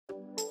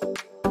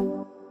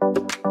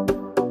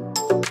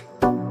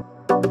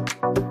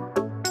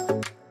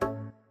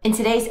In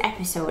today's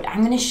episode, I'm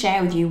going to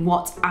share with you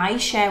what I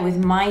share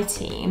with my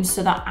team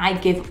so that I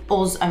give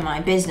us and my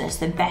business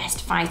the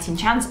best fighting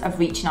chance of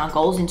reaching our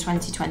goals in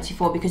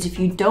 2024. Because if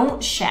you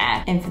don't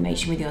share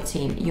information with your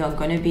team, you're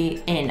going to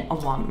be in a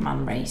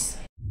one-man race.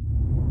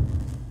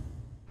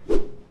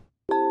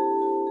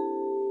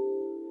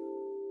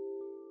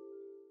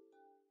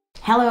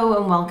 Hello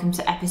and welcome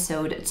to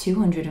episode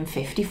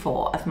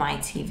 254 of My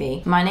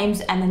TV. My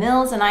name's Emma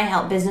Mills and I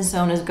help business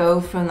owners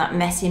go from that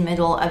messy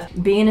middle of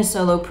being a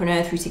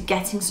solopreneur through to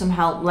getting some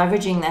help,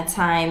 leveraging their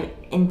time,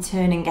 in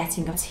turn and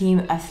getting a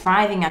team, a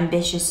thriving,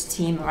 ambitious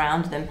team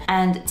around them.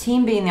 And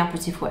team being the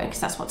operative word, because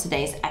that's what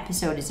today's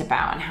episode is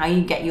about, and how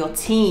you get your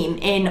team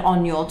in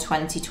on your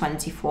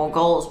 2024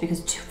 goals.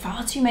 Because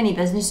far too many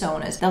business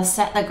owners, they'll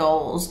set their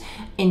goals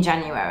in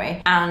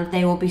January and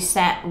they will be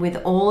set with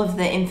all of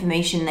the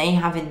information they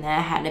have in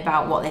their head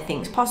about what they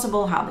think is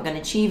possible, how they're going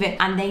to achieve it,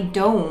 and they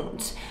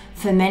don't,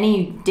 for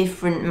many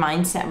different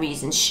mindset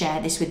reasons,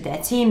 share this with their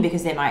team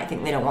because they might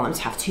think they don't want them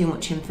to have too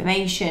much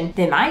information.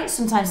 They might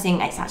sometimes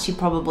think it's actually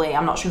probably,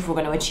 I'm not sure if we're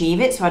going to achieve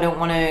it, so I don't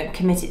want to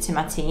commit it to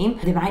my team.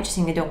 They might just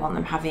think they don't want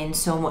them having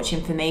so much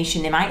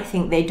information. They might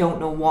think they don't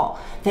know what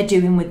they're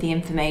doing with the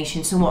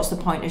information, so what's the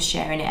point of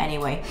sharing it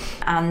anyway?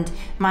 And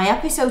my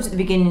episodes at the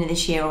beginning of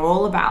this year are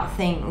all about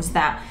things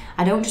that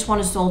I don't just want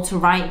us all to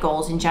write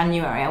goals in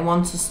January. I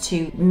want us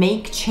to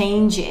make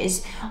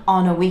changes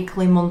on a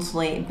weekly,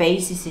 monthly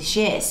basis this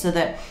year so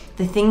that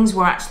the things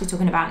we're actually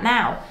talking about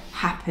now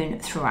happen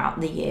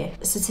throughout the year.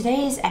 So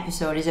today's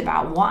episode is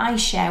about what I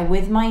share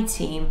with my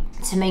team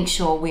to make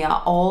sure we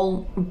are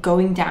all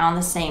going down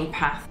the same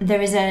path.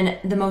 There is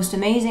the most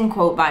amazing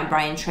quote by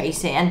Brian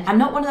Tracy, and I'm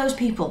not one of those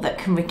people that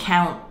can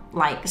recount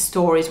like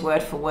stories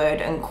word for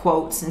word and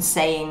quotes and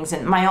sayings,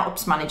 and my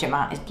ops manager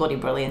Matt is bloody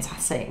brilliant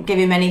at it. Give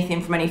him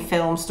anything from any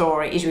film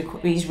story,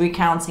 he's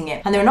recounting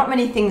it, and there are not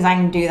many things I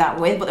can do that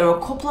with, but there are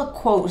a couple of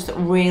quotes that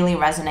really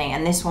resonate,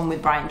 and this one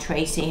with Brian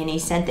Tracy, and he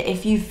said that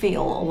if you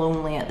feel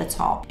lonely at the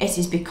top, it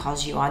is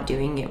because you are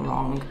doing it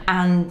wrong.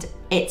 And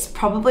it's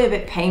probably a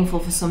bit painful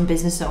for some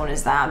business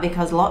owners, that,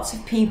 because lots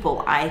of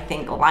people, I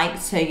think,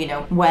 like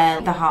to,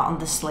 wear the heart on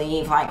the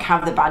sleeve, like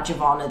have the badge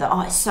of honor that,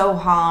 oh, it's so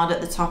hard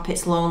at the top,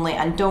 it's lonely.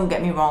 And don't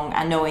get me wrong,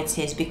 I know it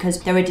is,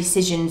 because there are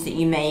decisions that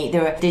you make,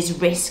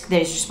 there's risk,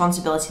 there's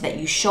responsibility that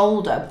you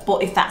shoulder.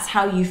 But if that's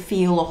how you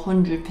feel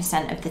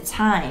 100% of the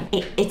time,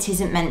 it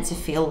isn't meant to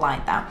feel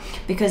like that.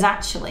 Because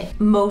actually,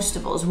 most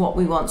of us, what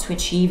we want to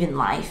achieve in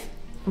life,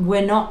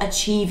 we're not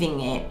achieving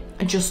it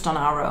just on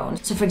our own.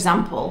 So for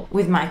example,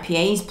 with my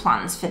PA's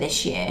plans for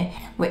this year,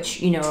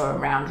 which are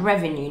around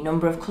revenue,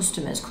 number of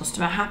customers,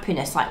 customer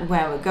happiness, like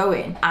where we're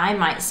going, I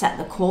might set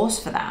the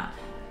course for that.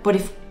 But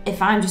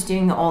if I'm just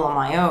doing it all on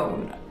my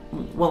own,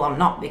 well, I'm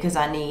not, because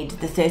I need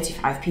the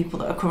 35 people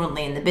that are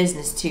currently in the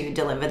business to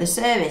deliver the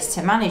service,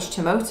 to manage,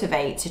 to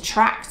motivate, to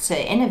track,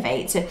 to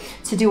innovate,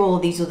 to do all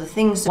of these other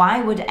things.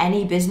 Why would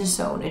any business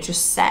owner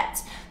just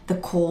set the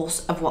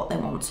course of what they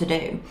want to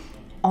do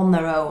on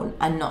their own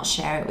and not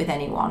share it with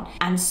anyone?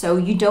 And so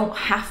you don't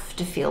have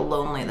to feel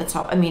lonely at the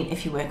top. I mean,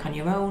 if you work on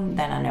your own,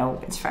 then I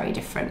know it's very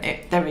different.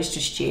 There is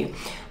just you.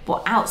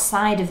 But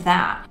outside of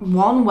that,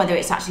 whether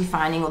it's actually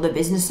finding other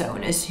business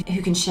owners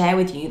who can share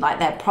with you like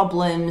their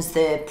problems,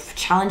 the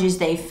challenges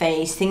they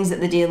face, things that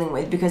they're dealing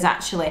with, because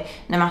actually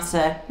no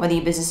matter whether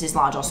your business is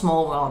large or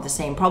small, we all have the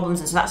same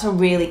problems. And so that's a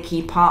really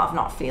key part of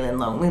not feeling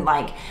lonely,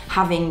 like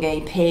having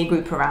a peer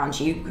group around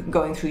you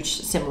going through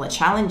similar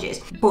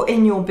challenges. But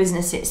in your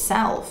business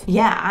itself,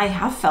 yeah, I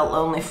have felt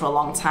lonely for a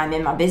long time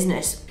in my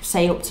business,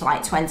 say up to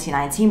like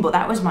 2019, but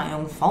that was my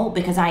own fault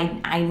because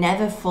I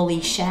never fully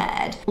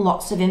shared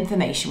lots of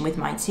information with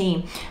my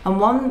team. And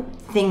one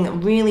thing that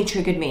really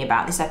triggered me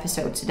about this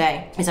episode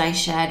today is I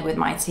shared with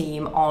my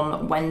team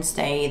on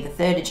Wednesday, the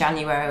 3rd of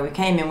January, we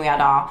came in, we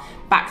had our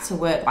back to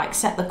work, like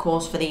set the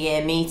course for the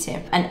year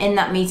meeting. And in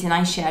that meeting,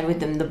 I shared with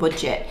them the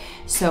budget.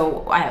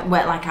 So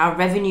like our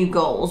revenue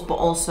goals, but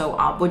also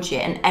our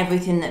budget and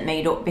everything that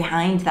made up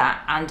behind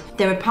that. And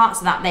there were parts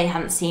of that they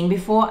hadn't seen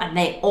before, and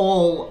they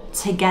all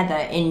together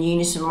in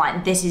unison,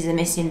 like, this is a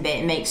missing bit.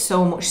 It makes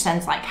so much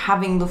sense. Like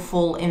having the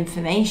full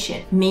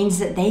information means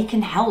that they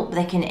can help,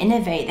 they can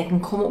innovate, they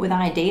can come up with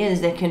ideas,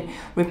 they can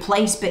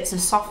replace bits of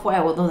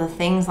software with other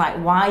things. Like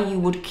why you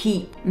would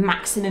keep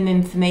maximum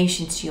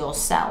information to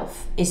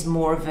yourself is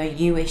more of a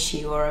you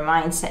issue or a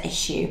mindset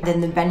issue than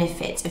the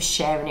benefit of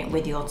sharing it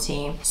with your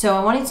team. So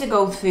I wanted to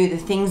go through the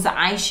things that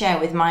I share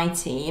with my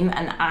team,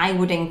 and I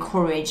would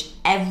encourage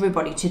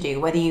everybody to do,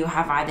 whether you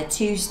have either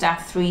 2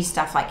 staff, 3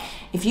 staff, like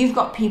if you've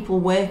got people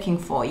working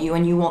for you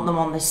and you want them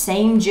on the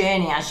same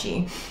journey as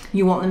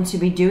you want them to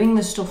be doing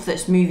the stuff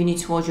that's moving you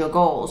towards your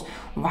goals,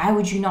 why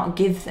would you not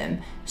give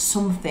them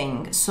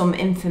something, some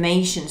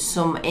information,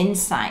 some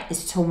insight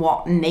as to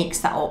what makes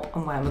that up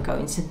and where we're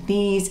going? So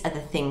these are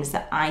the things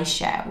that I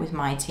share with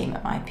my team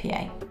at my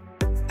PA.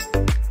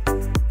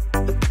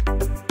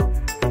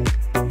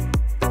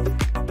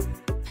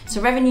 So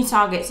revenue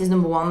targets is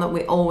number one that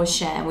we always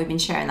share, and we've been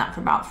sharing that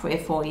for about 3 or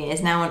 4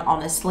 years now, and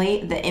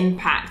honestly, the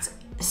impact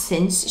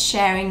since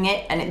sharing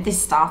it, and this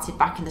started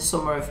back in the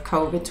summer of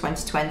COVID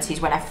 2020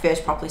 is when I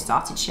first properly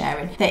started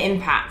sharing, the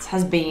impact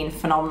has been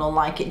phenomenal.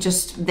 Like, it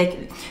just,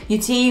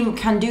 your team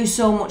can do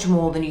so much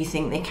more than you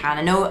think they can.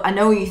 I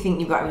know you think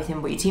you've got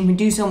everything, but your team can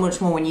do so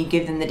much more when you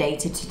give them the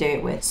data to do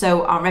it with.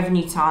 So our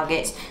revenue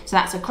targets, so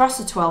that's across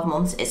the 12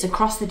 months, it's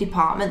across the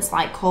departments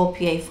like call,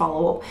 PA,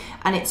 follow-up,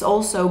 and it's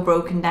also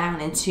broken down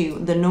into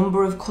the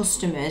number of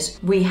customers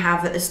we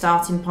have at the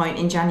starting point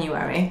in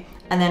January,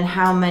 and then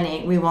how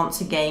many we want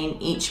to gain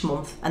each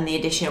month, and the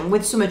addition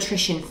with some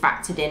attrition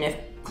factored in of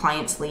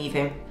clients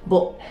leaving.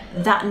 But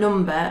that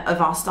number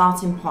of our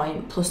starting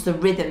point plus the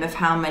rhythm of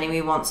how many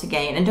we want to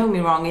gain, and don't get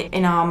me wrong,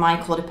 in our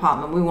My Call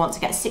department we want to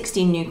get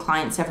 16 new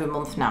clients every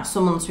month now.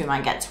 Some months we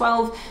might get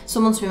 12,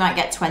 some months we might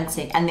get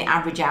 20, and they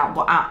average out,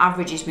 but our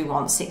average is we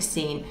want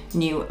 16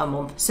 new a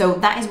month. So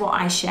that is what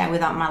I share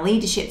with my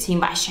leadership team,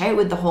 but I share it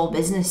with the whole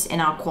business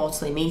in our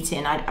quarterly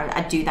meeting.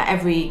 I do that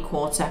every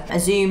quarter, a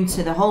Zoom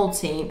to the whole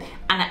team,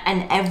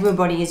 and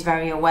everybody is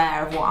very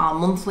aware of what our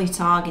monthly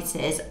target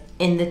is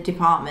in the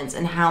departments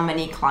and how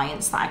many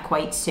clients that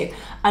equates to.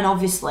 And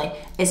obviously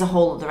it's a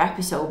whole other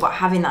episode, but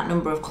having that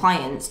number of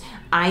clients,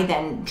 I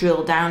then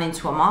drill down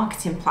into a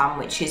marketing plan,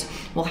 which is,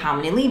 well, how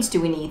many leads do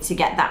we need to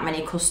get that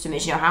many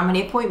customers? You know, how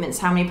many appointments,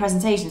 how many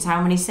presentations,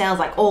 how many sales,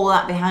 like all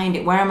that behind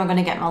it. Where am I going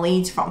to get my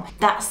leads from?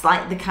 That's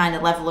like the kind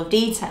of level of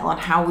detail on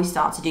how we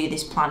start to do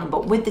this planning.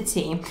 But with the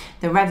team,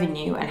 the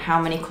revenue and how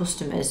many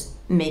customers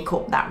make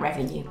up that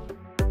revenue.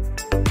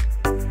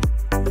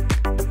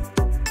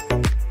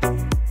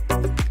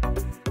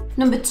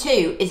 Number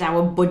two is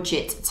our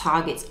budget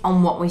targets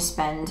on what we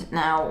spend.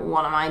 Now,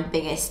 one of my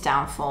biggest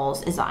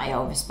downfalls is that I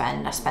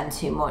overspend. I spend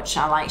too much.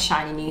 I like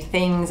shiny new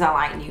things. I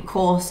like new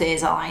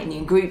courses. I like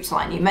new groups.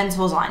 I like new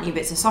mentors. I like new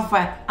bits of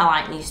software. I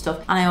like new stuff.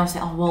 And I always say,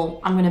 oh, well,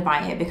 I'm going to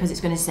buy it because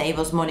it's going to save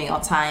us money or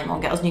time or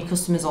get us new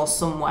customers or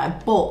somewhere.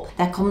 But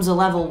there comes a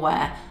level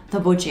where the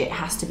budget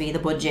has to be the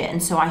budget.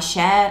 And so I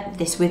share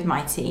this with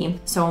my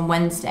team. So on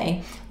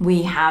Wednesday,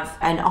 we have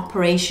an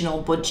operational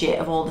budget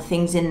of all the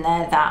things in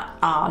there that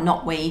are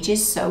not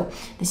wages. So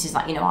this is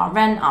like, you know, our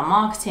rent, our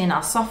marketing,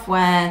 our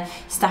software,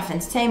 staff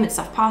entertainment,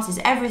 staff passes,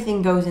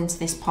 everything goes into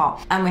this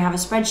pot. And we have a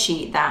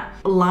spreadsheet that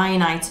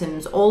line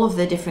items, all of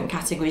the different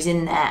categories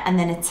in there, and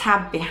then a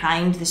tab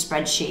behind the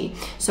spreadsheet.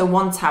 So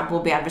one tab will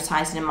be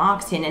advertising and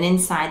marketing, and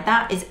inside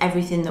that is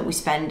everything that we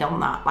spend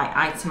on that, like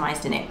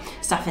itemized in it.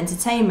 Staff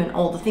entertainment,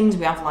 all the things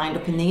we have lined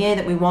up in the year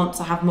that we want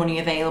to have money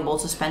available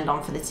to spend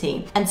on for the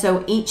team. And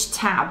so each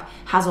tab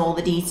has all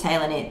the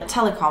detail in it.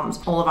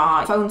 Telecoms, all of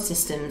our phone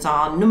systems,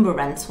 our number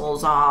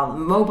rentals, our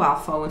mobile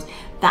phones,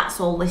 that's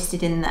all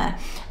listed in there.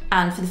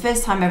 And for the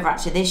first time ever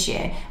actually this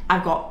year,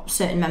 I've got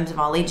certain members of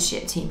our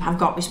leadership team have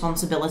got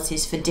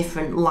responsibilities for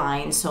different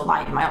lines. So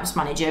like my ops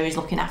manager is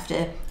looking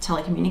after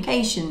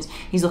telecommunications,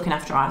 he's looking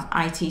after our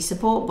IT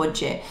support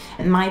budget,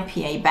 and my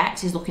PA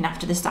Bex is looking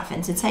after the staff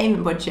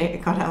entertainment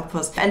budget, God help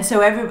us. And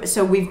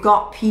so we've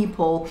got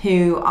people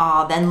who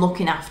are then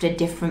looking after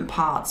different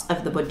parts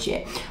of the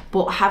budget.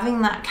 But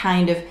having that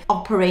kind of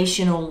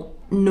operational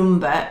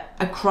number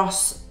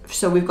across,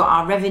 so we've got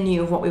our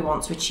revenue of what we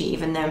want to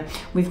achieve, and then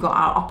we've got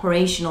our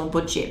operational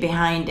budget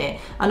behind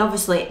it. And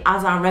obviously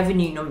as our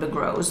revenue number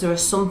grows, there are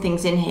some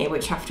things in here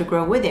which have to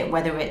grow with it,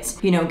 whether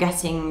it's, you know,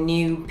 getting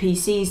new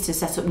PCs to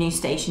set up new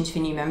stations for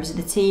new members of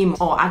the team,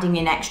 or adding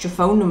in extra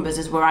phone numbers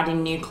as we're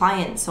adding new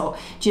clients, or,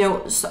 you know,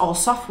 or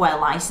software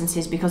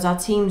licenses because our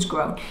team's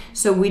grown.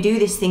 So we do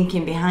this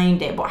thinking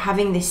behind it, but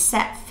having this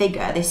set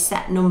figure, this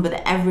set number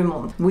that every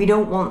month we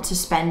don't want to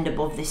spend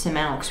above this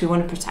amount because we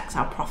want to protect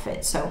our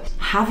profit. So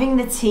having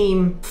the team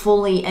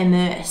fully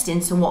immersed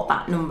into what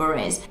that number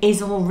is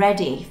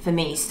already, for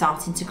me,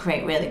 starting to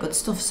create really good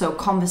stuff. So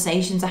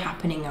conversations are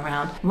happening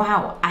around,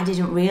 wow, I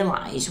didn't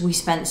realize we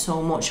spent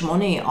so much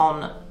money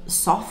on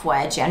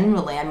software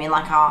generally. I mean,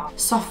 like, our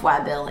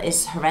software bill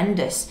is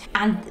horrendous.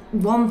 And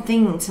one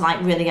thing to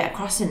like really get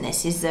across in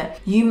this is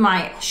that you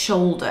might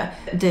shoulder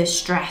the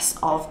stress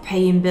of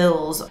paying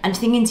bills and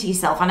thinking to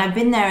yourself, and I've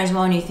been there as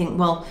well, and you think,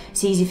 well,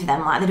 it's easy for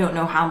them, like they don't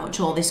know how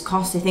much all this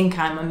costs, they think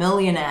I'm a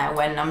millionaire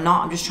when I'm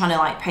not, I'm just trying to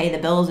like pay the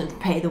bills and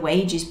pay the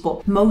wages.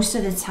 But most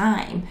of the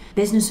time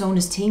business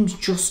owners teams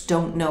just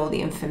don't know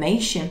the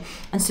information.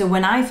 And so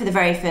when I for the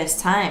very first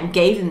time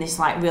gave them this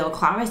like real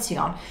clarity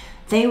on,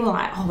 they were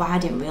like, oh, I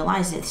didn't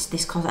realise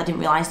this cost, I didn't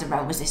realise the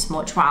rent was this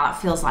much. Wow,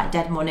 that feels like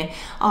dead money.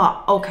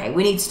 Oh, okay,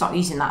 we need to stop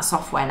using that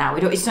software now.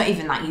 It's not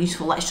even that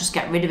useful, let's just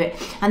get rid of it.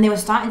 And they were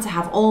starting to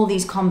have all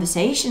these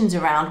conversations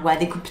around where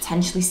they could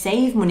potentially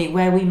save money,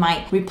 where we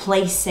might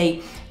replace,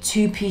 say,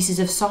 2 pieces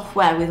of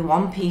software with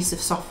 1 piece of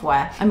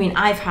software. I mean,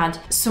 I've had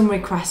some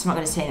requests, I'm not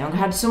going to say them, I've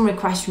had some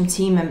requests from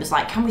team members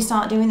like, can we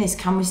start doing this?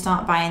 Can we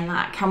start buying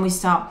that? Can we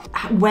start?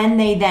 When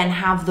they then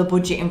have the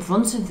budget in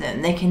front of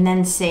them, they can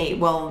then say,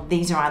 well,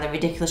 these are either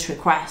ridiculous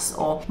requests,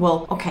 or,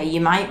 well, okay, you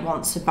might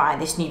want to buy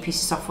this new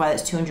piece of software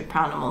that's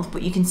 £200 a month,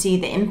 but you can see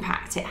the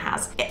impact it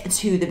has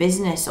to the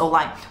business. Or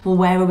like, well,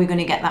 where are we going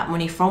to get that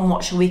money from?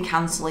 What shall we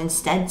cancel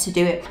instead to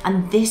do it?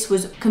 And this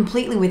was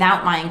completely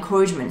without my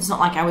encouragement. It's not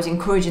like I was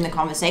encouraging the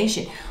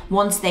conversation.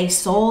 Once they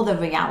saw the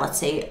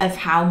reality of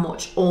how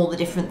much all the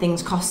different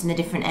things cost in the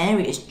different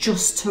areas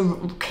just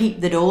to keep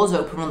the doors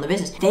open on the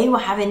business, they were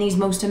having these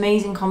most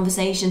amazing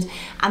conversations.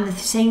 And the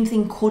same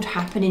thing could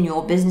happen in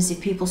your business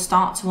if people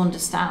start to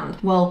understand,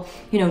 well,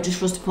 you know, just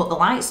for us to put the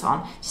lights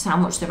on, just how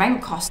much the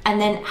rent costs. And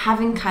then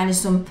having kind of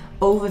some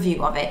overview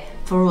of it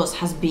for us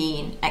has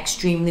been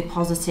extremely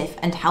positive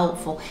and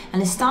helpful,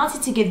 and it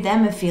started to give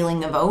them a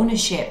feeling of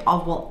ownership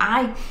of, well,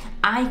 I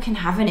can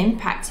have an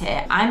impact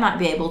here. I might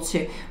be able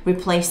to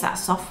replace that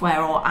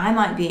software, or I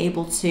might be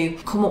able to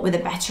come up with a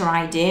better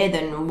idea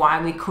than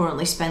why we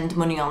currently spend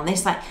money on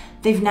this. Like,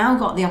 they've now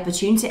got the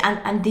opportunity,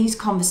 and these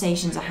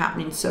conversations are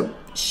happening. So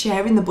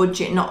sharing the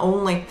budget not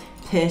only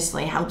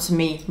personally helps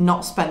me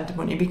not spend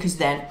money, because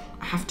then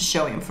I have to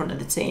show it in front of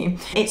the team.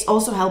 It's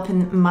also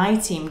helping my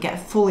team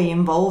get fully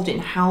involved in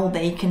how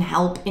they can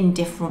help in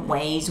different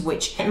ways,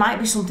 which it might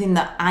be something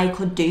that I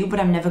could do, but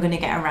I'm never going to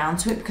get around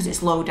to it because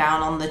it's low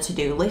down on the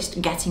to-do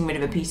list, getting rid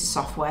of a piece of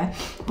software.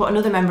 But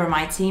another member of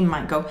my team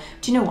might go,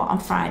 do you know what, on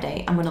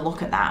Friday, I'm going to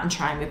look at that and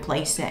try and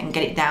replace it and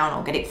get it down,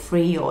 or get it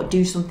free, or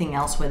do something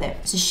else with it.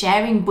 So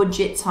sharing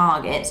budget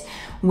targets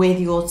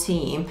with your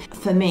team,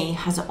 for me,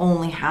 has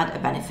only had a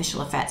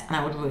beneficial effect, and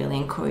I would really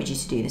encourage you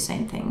to do the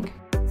same thing.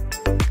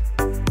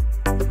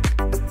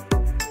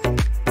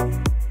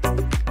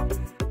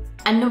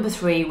 And number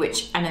 3,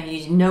 which I know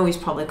you know is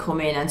probably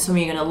coming, and some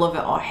of you are going to love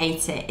it or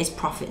hate it, is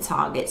profit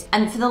targets.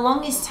 And for the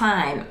longest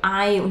time,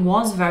 I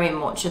was very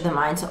much of the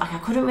mindset, like, I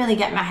couldn't really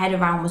get my head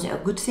around, was it a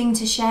good thing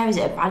to share? Is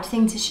it a bad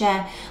thing to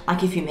share?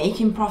 Like, if you're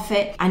making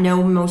profit, I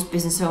know most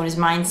business owners'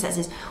 mindsets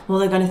is, well,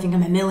 they're going to think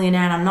I'm a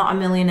millionaire, and I'm not a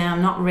millionaire,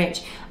 I'm not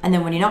rich. And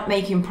then when you're not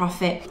making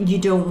profit, you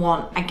don't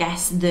want, I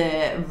guess,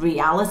 the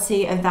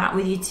reality of that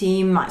with your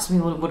team. Like, some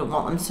people wouldn't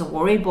want them to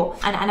worry. But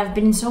and I've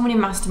been in so many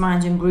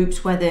masterminds and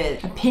groups where the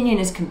opinion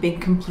has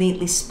been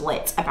completely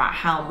split about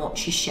how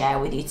much you share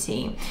with your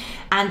team.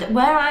 And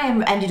where I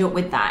ended up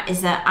with that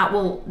is that,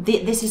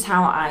 this is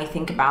how I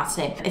think about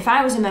it. If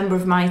I was a member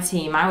of my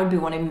team, I would be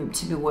wanting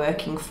to be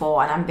working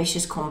for an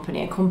ambitious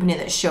company, a company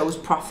that shows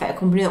profit, a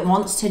company that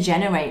wants to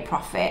generate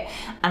profit.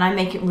 And I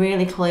make it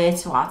really clear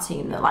to our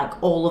team that,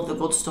 like, all of the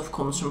good stuff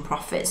comes from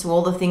profit. So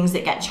all the things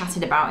that get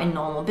chatted about in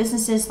normal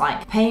businesses,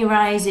 like pay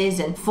rises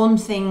and fun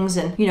things,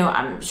 and, you know,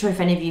 I'm sure if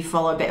any of you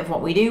follow a bit of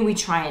what we do, we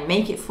try and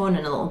make it fun,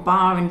 and a little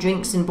bar and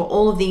drinks, but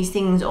all of these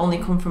things only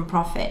come from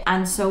profit.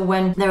 And so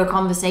when there are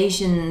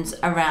conversations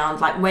around,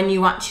 like, when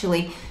you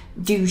actually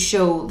do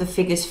show the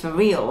figures for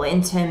real,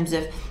 in terms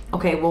of,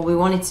 okay, well, we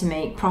wanted to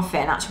make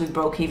profit and actually we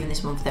broke even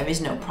this month, there is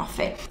no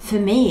profit. For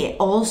me, it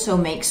also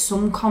makes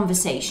some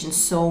conversations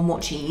so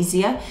much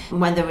easier,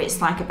 whether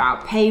it's like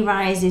about pay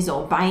rises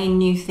or buying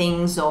new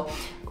things, or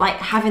like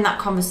having that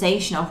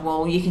conversation of,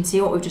 well, you can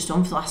see what we've just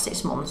done for the last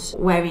 6 months.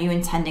 Where are you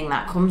intending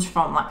that comes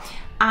from? Like,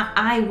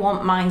 I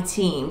want my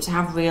team to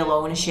have real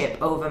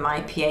ownership over my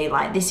PA.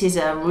 Like, this is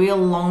a real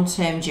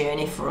long-term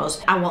journey for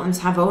us. I want them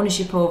to have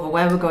ownership over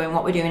where we're going,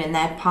 what we're doing, and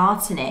their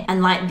part in it.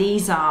 And like,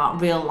 these are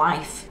real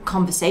life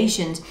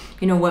conversations.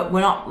 You know, we're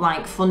not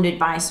like funded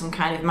by some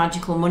kind of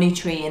magical money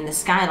tree in the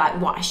sky.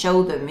 Like, what I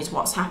show them is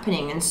what's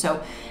happening. And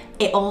so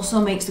it also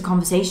makes the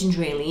conversations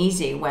really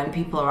easy when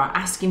people are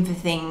asking for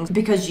things,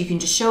 because you can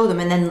just show them.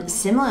 And then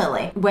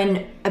similarly,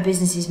 when a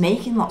business is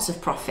making lots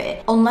of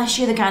profit, unless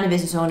you're the kind of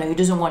business owner who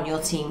doesn't want your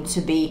team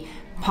to be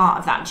part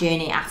of that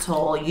journey at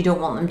all, you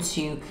don't want them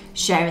to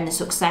share in the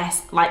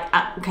success, like,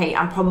 okay,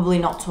 I'm probably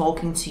not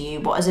talking to you.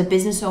 But as a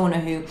business owner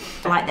who,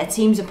 like, their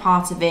teams are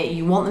part of it,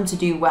 you want them to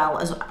do well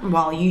as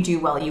while you do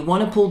well, you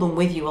want to pull them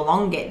with you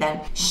along it,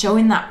 then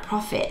showing that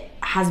profit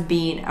has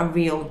been a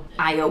real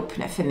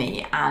eye-opener for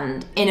me,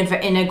 and in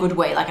a good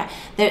way. Like,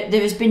 there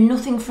has been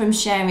nothing from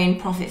sharing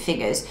profit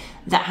figures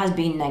that has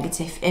been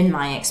negative in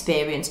my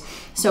experience.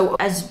 So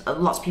as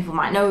lots of people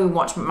might know who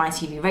watch my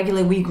TV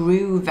regularly, we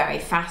grew very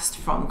fast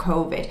from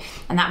COVID,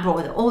 and that brought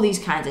with it all these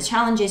kinds of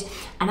challenges.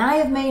 And I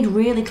have made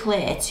really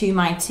clear to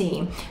my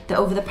team that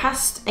over the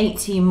past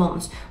 18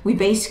 months, we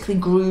basically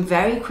grew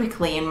very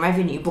quickly in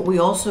revenue, but we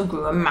also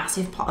grew a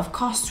massive pot of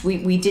costs. We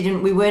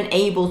weren't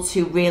able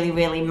to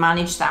really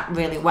manage that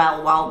really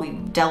well while we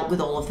dealt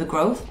with all of the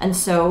growth. And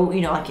so,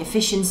 you know, like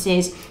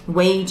efficiencies,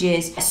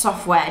 wages,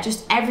 software,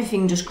 just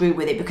everything just grew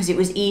with it, because it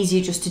was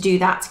easier just to do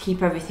that to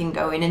keep everything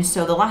going. And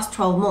so the last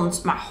 12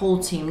 months, my whole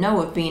team know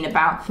have been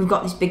about, we've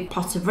got this big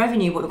pot of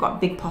revenue, but we've got a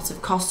big pot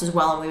of cost as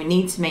well, and we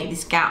need to make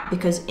this gap,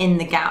 because in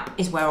the gap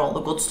is where all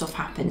the good stuff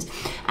happens.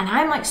 And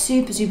I'm like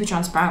super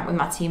transparent with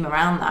my team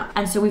around that.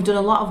 And so we've done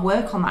a lot of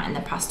work on that in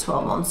the past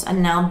 12 months.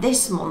 And now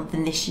this month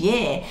and this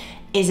year,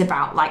 is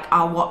about, like,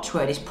 our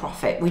watchword is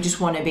profit. We just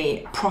want to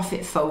be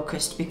profit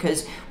focused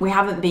because we've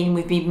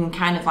been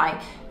kind of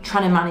like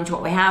trying to manage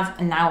what we have,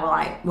 and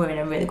now we're in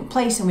a really good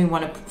place and we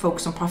want to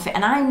focus on profit.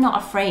 And I'm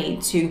not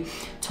afraid to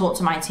talk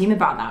to my team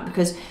about that,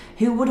 because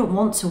who wouldn't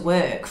want to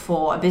work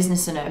for a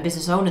business and a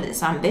business owner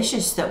that's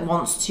ambitious, that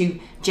wants to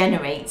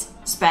generate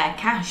spare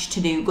cash to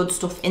do good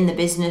stuff in the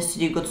business, to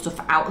do good stuff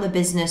out of the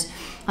business.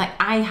 Like,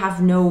 I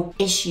have no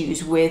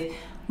issues with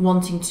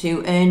wanting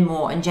to earn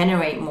more and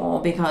generate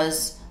more,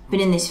 because I've been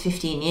in this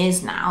 15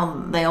 years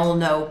now. They all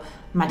know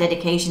my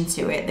dedication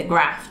to it, the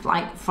graft,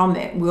 like, from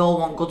it. We all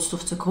want good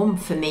stuff to come,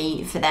 for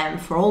me, for them,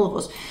 for all of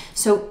us.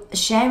 So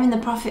sharing the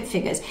profit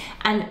figures,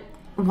 and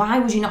why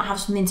would you not have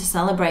something to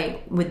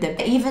celebrate with them?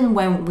 Even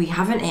when we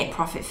haven't hit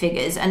profit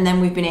figures, and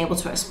then we've been able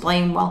to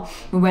explain, well,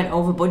 we went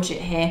over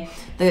budget here,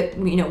 that,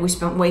 you know, we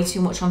spent way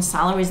too much on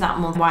salaries that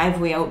month, why have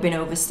we been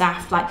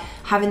overstaffed? Like,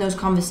 having those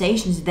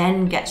conversations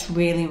then gets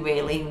really,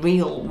 really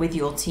real with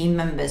your team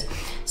members.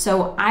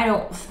 So I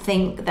don't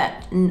think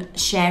that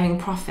sharing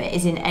profit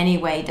is in any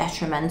way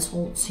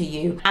detrimental to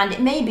you. And it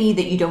may be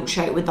that you don't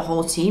share it with the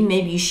whole team.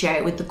 Maybe you share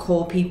it with the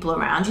core people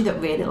around you that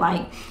really,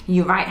 like,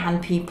 your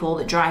right-hand people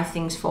that drive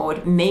things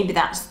forward. Maybe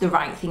that's the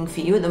right thing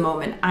for you at the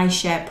moment. I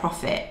share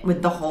profit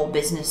with the whole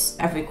business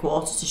every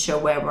quarter to show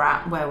where we're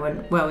at,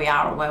 where we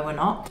are, or where we're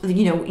not.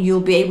 You know,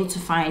 you'll be able to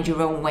find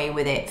your own way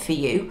with it for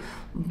you.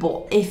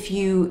 But if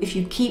you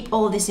keep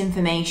all of this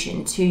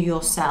information to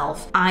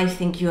yourself, I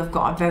think you have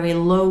got a very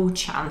low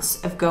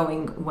chance of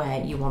going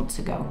where you want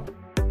to go.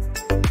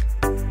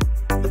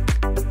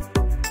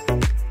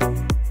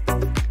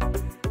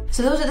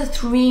 So those are the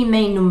three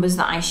main numbers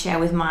that I share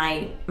with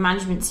my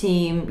management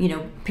team, you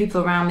know,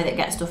 people around me that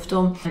get stuff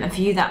done. And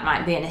for you, that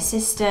might be an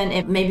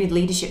assistant. Maybe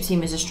leadership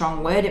team is a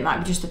strong word. It might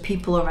be just the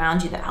people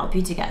around you that help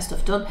you to get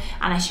stuff done.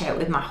 And I share it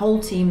with my whole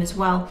team as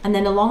well. And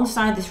then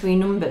alongside the three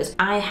numbers,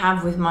 I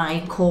have with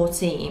my core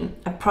team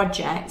a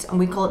project, and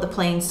we call it the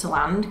planes to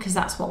land, because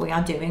that's what we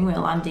are doing. We're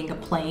landing a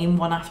plane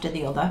one after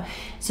the other.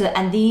 So,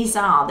 and these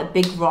are the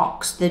big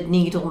rocks, the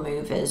needle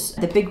movers,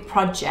 the big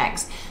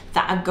projects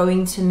that are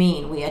going to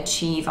mean we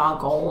achieve our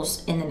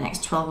goals in the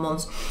next 12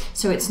 months.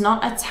 So it's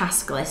not a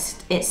task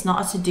list, it's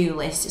not a to-do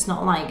list, it's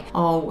not like,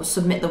 oh,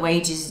 submit the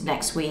wages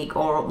next week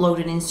or upload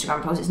an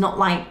Instagram post. It's not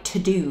like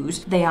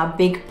to-dos. They are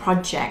big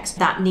projects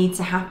that need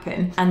to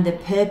happen, and the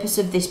purpose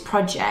of this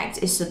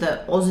project is so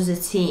that us as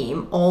a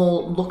team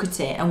all look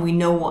at it and we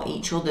know what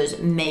each other's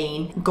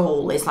main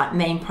goal is, like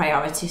main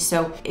priority.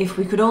 So if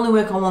we could only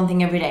work on one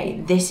thing every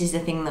day, this is the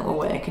thing that we're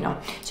working on.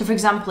 So for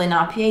example, in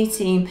our PA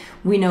team,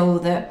 we know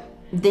that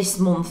this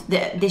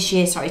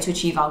year, to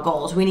achieve our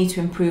goals, we need to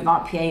improve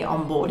our PA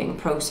onboarding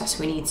process.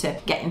 We need to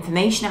get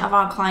information out of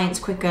our clients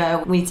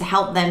quicker. We need to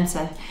help them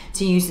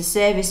to use the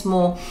service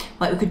more.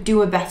 Like, we could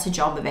do a better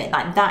job of it.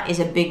 Like, that is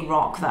a big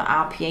rock that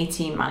our PA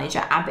team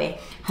manager, Abby,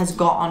 has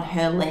got on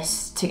her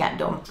list to get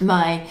done.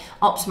 My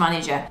ops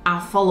manager, our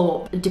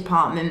follow-up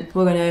department,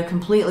 we're going to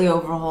completely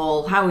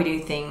overhaul how we do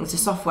things, the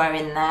software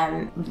in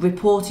them,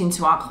 reporting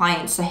to our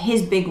clients. So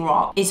his big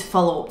rock is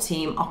follow-up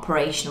team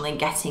operationally,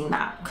 getting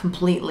that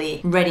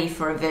completely ready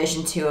for a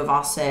version 2 of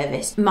our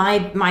service.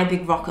 My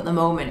big rock at the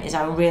moment is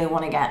I really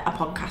want to get a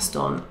podcast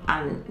done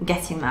and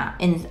getting that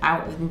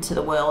out into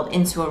the world,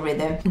 into a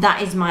rhythm.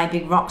 That is my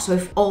big rock. So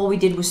if all we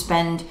did was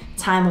spend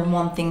time on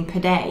one thing per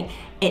day,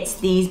 it's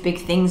these big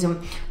things,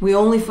 and we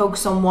only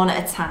focus on one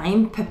at a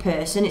time per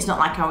person. It's not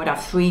like I would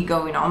have 3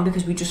 going on,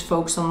 because we just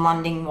focus on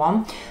landing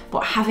one.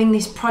 But having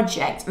this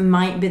project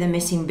might be the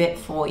missing bit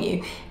for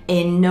you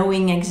in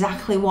knowing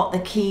exactly what the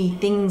key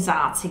things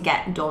are to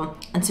get done.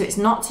 And so it's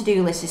not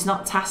to-do lists, it's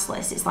not task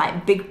lists, it's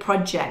like big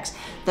projects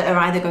that are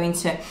either going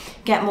to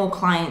get more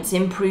clients,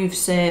 improve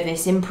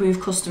service,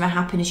 improve customer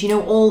happiness, you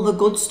know, all the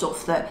good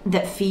stuff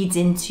that feeds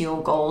into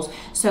your goals.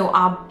 So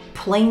our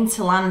plane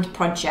to land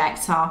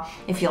project, our,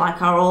 if you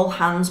like, our all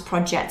hands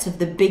project of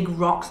the big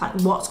rocks, like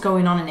what's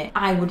going on in it,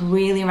 I would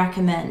really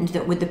recommend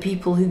that with the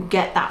people who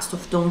get that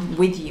stuff done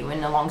with you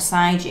and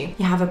alongside you,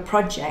 you have a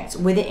project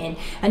with it in.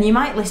 And you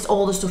might list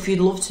all the stuff you'd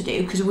love to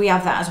do, because we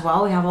have that as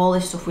well. We have all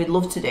this stuff we'd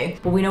love to do,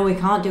 but we know we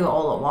can't do it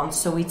all at once.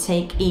 So we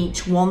take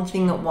each one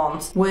thing at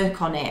once,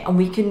 work on it, and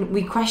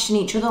we question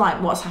each other,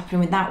 like, what's happening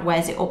with that?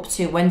 Where's it up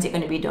to? When's it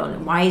going to be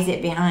done? Why is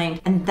it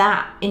behind? And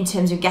that, in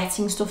terms of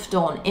getting stuff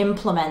done,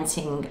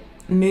 implementing,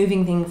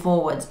 moving things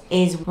forwards,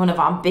 is one of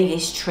our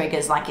biggest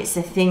triggers. Like, it's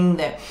the thing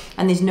that,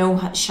 and there's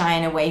no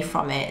shying away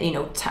from it, you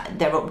know,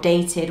 they're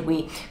updated,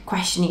 we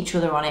question each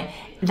other on it.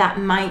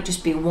 That might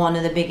just be one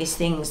of the biggest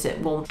things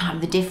that will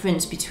have the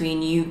difference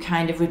between you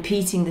kind of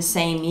repeating the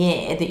same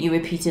year that you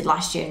repeated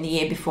last year and the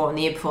year before and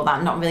the year before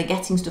that, not really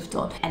getting stuff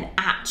done, and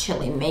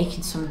actually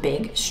making some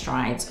big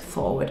strides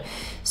forward.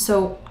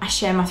 So I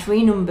share my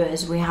 3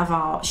 numbers. We have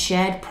our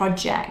shared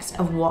projects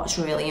of what's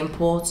really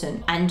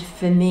important. And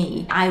for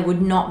me, I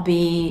would not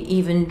be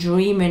even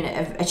dreaming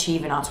of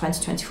achieving our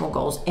 2024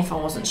 goals if I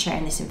wasn't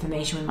sharing this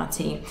information with my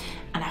team.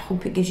 And I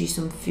hope it gives you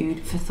some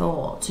food for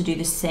thought to do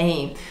the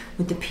same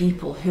with the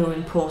people people who are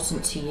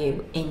important to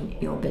you in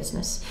your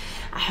business.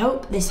 I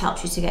hope this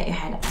helps you to get your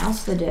head out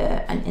of the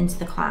dirt and into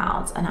the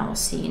clouds, and I will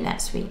see you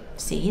next week.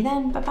 See you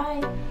then. Bye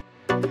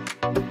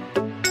bye.